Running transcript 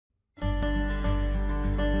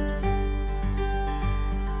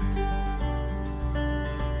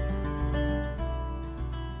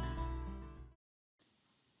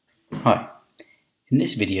Hi, in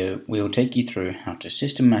this video we will take you through how to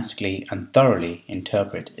systematically and thoroughly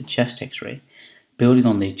interpret a chest x-ray, building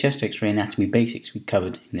on the chest x-ray anatomy basics we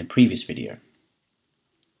covered in the previous video.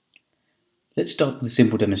 Let's start with a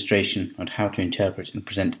simple demonstration on how to interpret and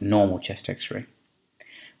present a normal chest x-ray.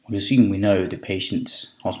 We'll assume we know the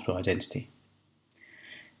patient's hospital identity.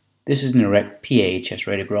 This is an erect PA chest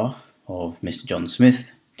radiograph of Mr. John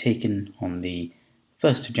Smith, taken on the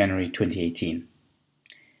 1st of January 2018.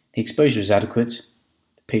 The exposure is adequate,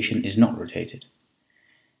 the patient is not rotated.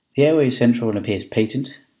 The airway is central and appears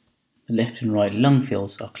patent. The left and right lung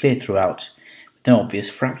fields are clear throughout, with no obvious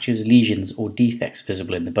fractures, lesions or defects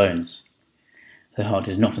visible in the bones. The heart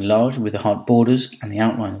is not enlarged, with the heart borders and the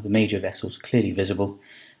outline of the major vessels clearly visible,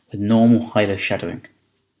 with normal hilar shadowing.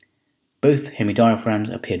 Both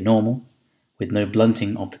hemidiaphragms appear normal, with no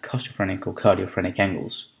blunting of the costophrenic or cardiophrenic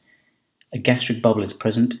angles. A gastric bubble is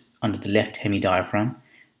present under the left hemidiaphragm,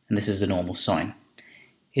 and this is the normal sign.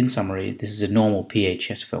 In summary, this is a normal PA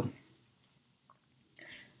chest film.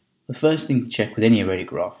 The first thing to check with any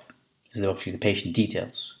radiograph is obviously the patient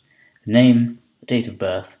details. The name, the date of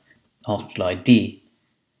birth, the hospital ID,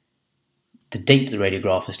 the date the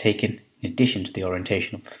radiograph is taken, in addition to the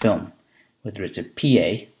orientation of the film, whether it's a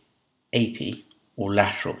PA, AP or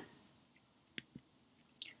lateral.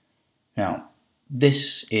 Now,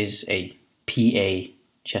 this is a PA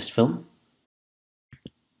chest film.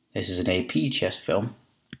 This is an AP chest film.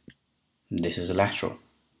 This is a lateral.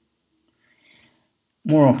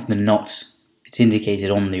 More often than not, it's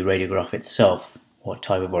indicated on the radiograph itself what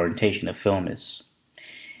type of orientation the film is.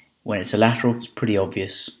 When it's a lateral, it's pretty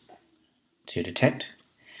obvious to detect.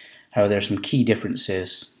 However, there are some key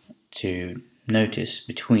differences to notice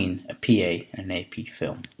between a PA and an AP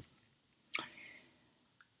film.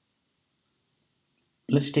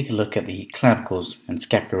 Let's take a look at the clavicles and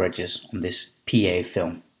scapular edges on this PA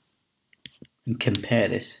film and compare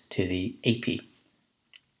this to the AP.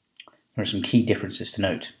 There are some key differences to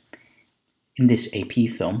note. In this AP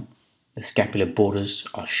film, the scapular borders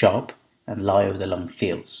are sharp and lie over the lung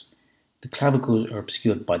fields. The clavicles are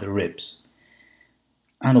obscured by the ribs,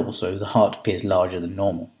 and also the heart appears larger than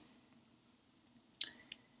normal.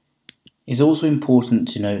 It is also important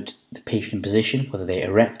to note the patient position, whether they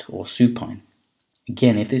are erect or supine.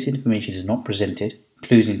 Again, if this information is not presented,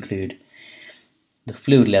 clues include the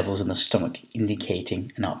fluid levels in the stomach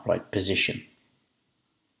indicating an upright position.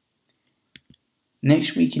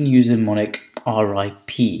 Next, we can use the mnemonic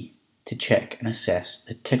RIP to check and assess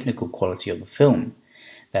the technical quality of the film,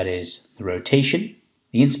 that is, the rotation,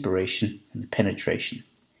 the inspiration and the penetration.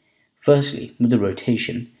 Firstly, with the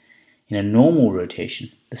rotation, in a normal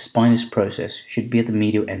rotation, the spinous process should be at the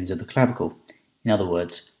medial ends of the clavicle, in other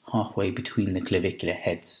words, halfway between the clavicular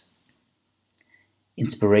heads.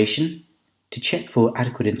 Inspiration. To check for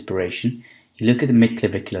adequate inspiration, you look at the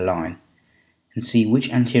midclavicular line and see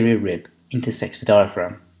which anterior rib intersects the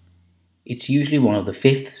diaphragm. It's usually one of the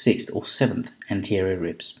 5th, 6th or 7th anterior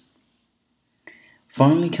ribs.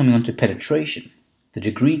 Finally, coming on to penetration, the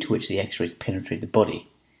degree to which the x-rays penetrate the body.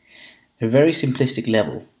 At a very simplistic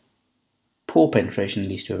level, poor penetration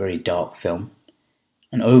leads to a very dark film,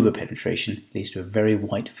 and over-penetration leads to a very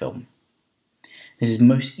white film. This is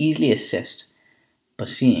most easily assessed by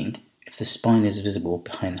seeing if the spine is visible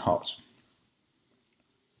behind the heart.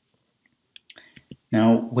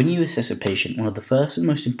 Now, when you assess a patient, one of the first and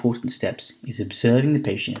most important steps is observing the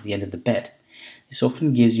patient at the end of the bed. This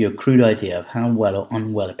often gives you a crude idea of how well or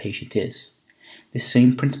unwell a patient is. This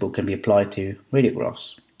same principle can be applied to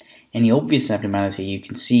radiographs. Any obvious abnormality you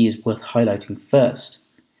can see is worth highlighting first,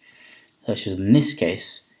 such as in this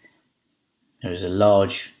case, there is a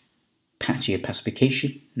large patchy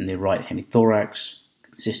opacification in the right hemithorax,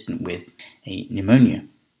 consistent with a pneumonia,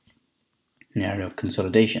 an area of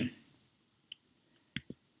consolidation.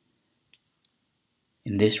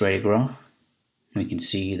 In this radiograph, we can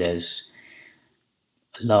see there's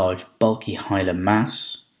a large bulky hilar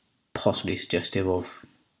mass, possibly suggestive of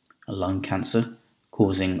a lung cancer,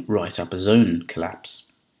 causing right upper zone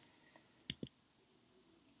collapse.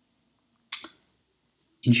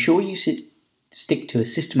 Ensure you stick to a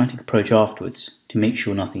systematic approach afterwards to make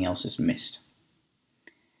sure nothing else is missed.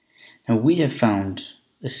 Now, we have found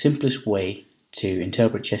the simplest way to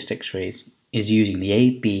interpret chest x-rays is using the A,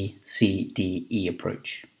 B, C, D, E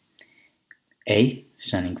approach. A,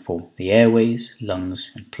 standing for the airways,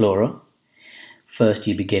 lungs and pleura. First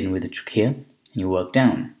you begin with the trachea and you work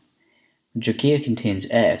down. The trachea contains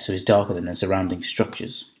air, so is darker than the surrounding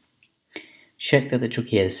structures. Check that the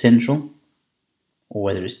trachea is central, or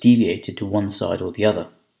whether it's deviated to one side or the other.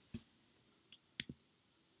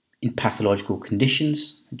 In pathological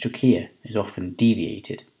conditions, the trachea is often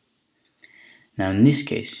deviated. Now in this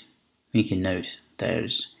case, we can note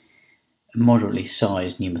there's a moderately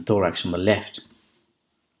sized pneumothorax on the left,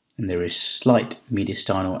 and there is slight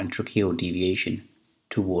mediastinal and tracheal deviation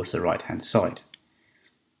towards the right hand side.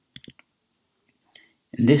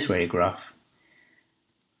 In this radiograph,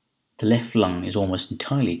 the left lung is almost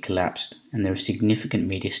entirely collapsed, and there is significant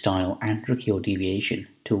mediastinal and tracheal deviation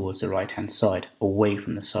towards the right hand side, away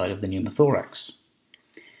from the side of the pneumothorax.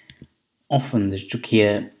 Often the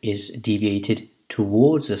trachea is deviated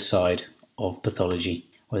towards the side of pathology,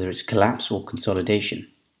 whether it's collapse or consolidation.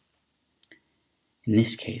 In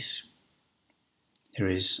this case, there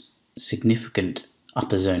is significant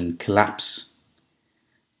upper zone collapse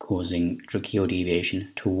causing tracheal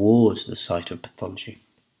deviation towards the site of pathology.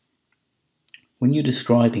 When you're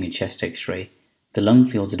describing a chest x-ray, the lung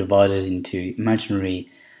fields are divided into imaginary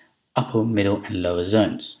upper, middle and lower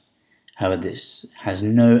zones. However, this has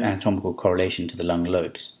no anatomical correlation to the lung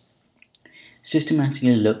lobes.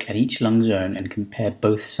 Systematically look at each lung zone and compare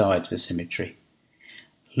both sides for symmetry.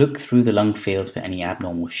 Look through the lung fields for any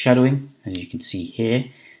abnormal shadowing. As you can see here,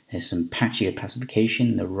 there's some patchy opacification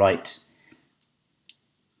in the right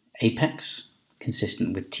apex,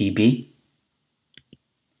 consistent with TB.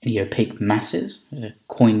 Any opaque masses, there's a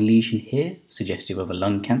coin lesion here, suggestive of a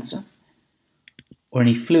lung cancer. Or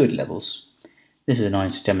any fluid levels. This is a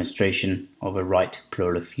nice demonstration of a right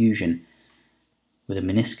pleural effusion with a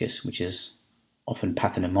meniscus, which is often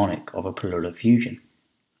pathognomonic of a pleural effusion.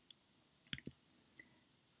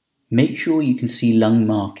 Make sure you can see lung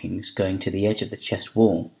markings going to the edge of the chest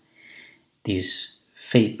wall. These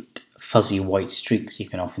faint fuzzy white streaks you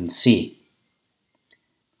can often see.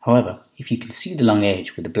 However, if you can see the lung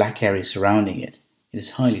edge with the black area surrounding it, it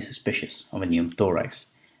is highly suspicious of a pneumothorax,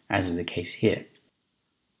 as is the case here.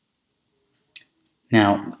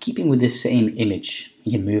 Now, keeping with this same image,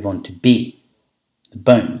 you can move on to B, the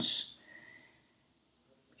bones.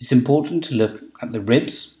 It's important to look at the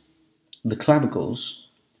ribs, the clavicles,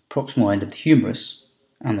 proximal end of the humerus,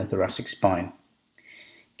 and the thoracic spine.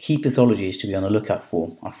 Key pathologies to be on the lookout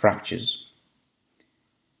for are fractures.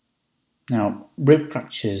 Now, rib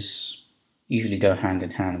fractures usually go hand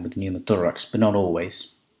in hand with pneumothorax, but not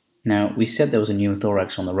always. Now, we said there was a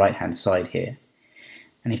pneumothorax on the right hand side here,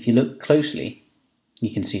 and if you look closely,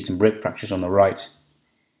 you can see some rib fractures on the right.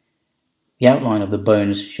 The outline of the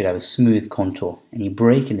bones should have a smooth contour. Any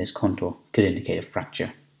break in this contour could indicate a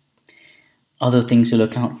fracture. Other things to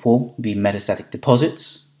look out for would be metastatic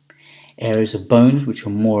deposits, areas of bones which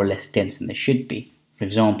are more or less dense than they should be. For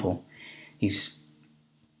example, these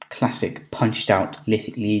classic punched out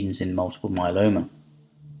lytic lesions in multiple myeloma.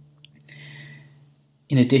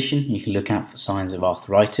 In addition, you can look out for signs of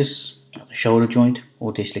arthritis at the shoulder joint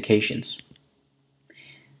or dislocations.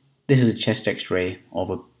 This is a chest x-ray of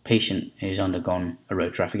a patient who has undergone a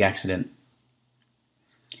road traffic accident.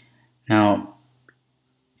 Now,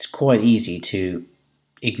 it's quite easy to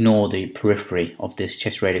ignore the periphery of this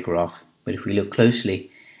chest radiograph, but if we look closely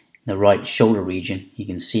in the right shoulder region, you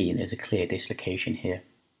can see there's a clear dislocation here.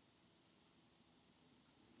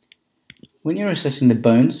 When you're assessing the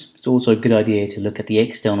bones, it's also a good idea to look at the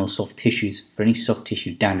external soft tissues for any soft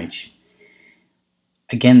tissue damage.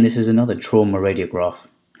 Again, this is another trauma radiograph,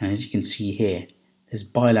 and as you can see here, there's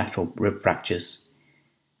bilateral rib fractures,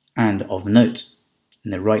 and of note, in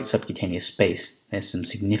the right subcutaneous space, there's some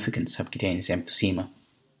significant subcutaneous emphysema.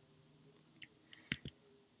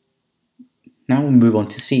 Now we'll move on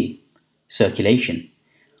to C, circulation.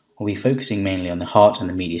 We'll be focusing mainly on the heart and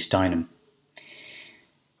the mediastinum.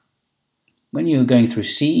 When you're going through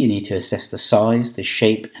C, you need to assess the size, the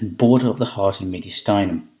shape and border of the heart and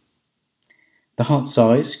mediastinum. The heart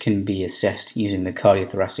size can be assessed using the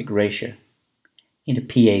cardiothoracic ratio. In a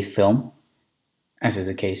PA film, as is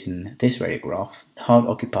the case in this radiograph, the heart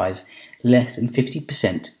occupies less than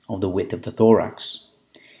 50% of the width of the thorax.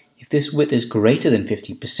 If this width is greater than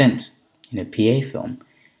 50% in a PA film,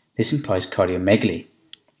 this implies cardiomegaly,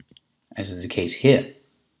 as is the case here.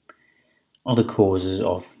 Other causes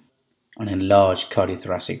of an enlarged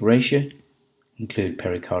cardiothoracic ratio include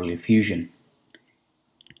pericardial effusion.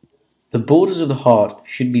 The borders of the heart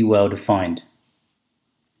should be well defined.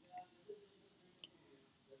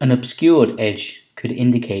 An obscured edge could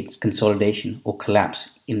indicate consolidation or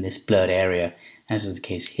collapse in this blurred area, as is the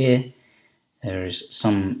case here. There is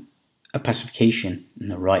some opacification in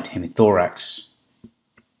the right hemithorax.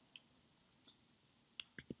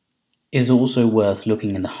 It is also worth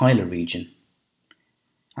looking in the hilar region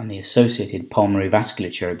and the associated pulmonary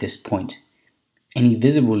vasculature at this point. Any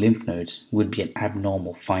visible lymph nodes would be an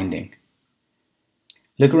abnormal finding.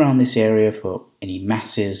 Look around this area for any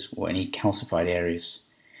masses or any calcified areas.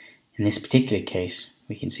 In this particular case,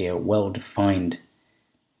 we can see a well-defined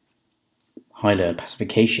hilar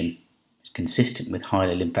pacification is consistent with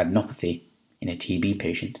hilar lymphadenopathy in a TB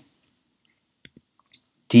patient.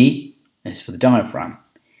 D is for the diaphragm.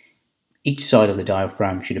 Each side of the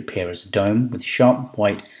diaphragm should appear as a dome with sharp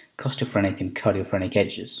white costophrenic and cardiophrenic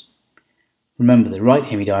edges. Remember, the right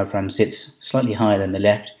hemidiaphragm sits slightly higher than the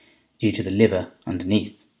left due to the liver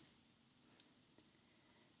underneath.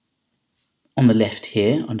 On the left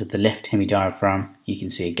here, under the left hemidiaphragm, you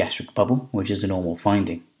can see a gastric bubble, which is the normal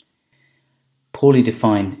finding. Poorly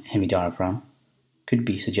defined hemidiaphragm could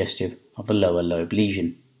be suggestive of a lower lobe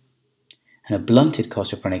lesion, and a blunted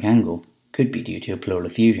costophrenic angle could be due to a pleural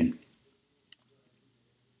effusion.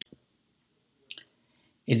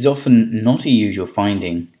 It is often not a usual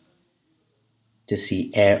finding to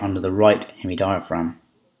see air under the right hemidiaphragm.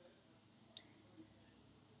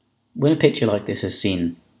 When a picture like this is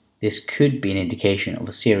seen, this could be an indication of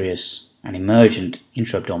a serious and emergent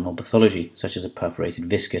intra-abdominal pathology, such as a perforated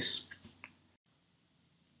viscus.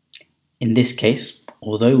 In this case,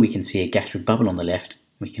 although we can see a gastric bubble on the left,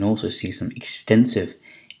 we can also see some extensive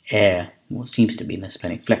air, what seems to be in the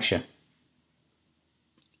splenic flexure.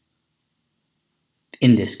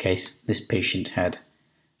 In this case, this patient had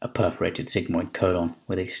a perforated sigmoid colon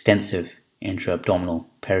with extensive intra-abdominal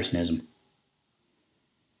peritonism.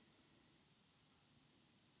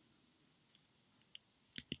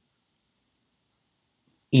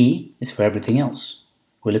 E is for everything else.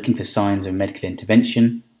 We're looking for signs of medical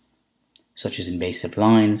intervention, such as invasive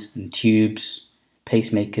lines and tubes,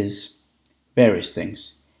 pacemakers, various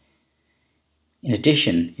things. In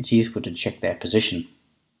addition, it's useful to check their position.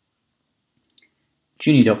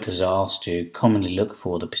 Junior doctors are asked to commonly look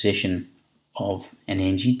for the position of an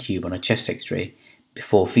NG tube on a chest X-ray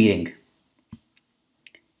before feeding.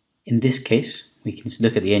 In this case, we can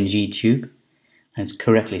look at the NG tube and it's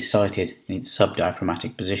correctly sited in its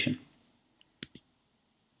subdiaphragmatic position.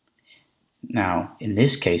 Now, in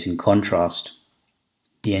this case, in contrast,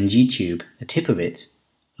 the NG tube, the tip of it,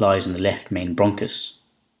 lies in the left main bronchus.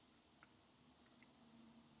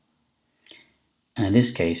 And in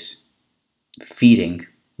this case, feeding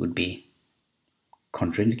would be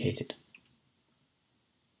contraindicated.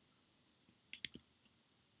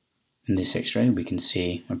 In this X-ray, we can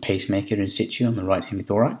see a pacemaker in situ on the right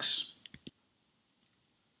hemithorax.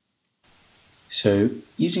 So,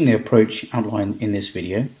 using the approach outlined in this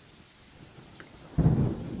video,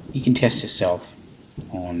 you can test yourself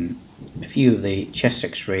on a few of the chest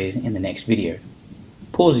X-rays in the next video.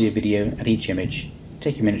 Pause your video at each image,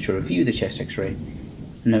 take a minute to review the chest X-ray,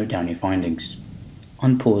 and note down your findings.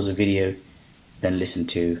 Unpause the video, then listen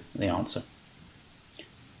to the answer.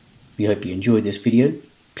 We hope you enjoyed this video.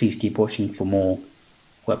 Please keep watching for more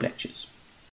web lectures.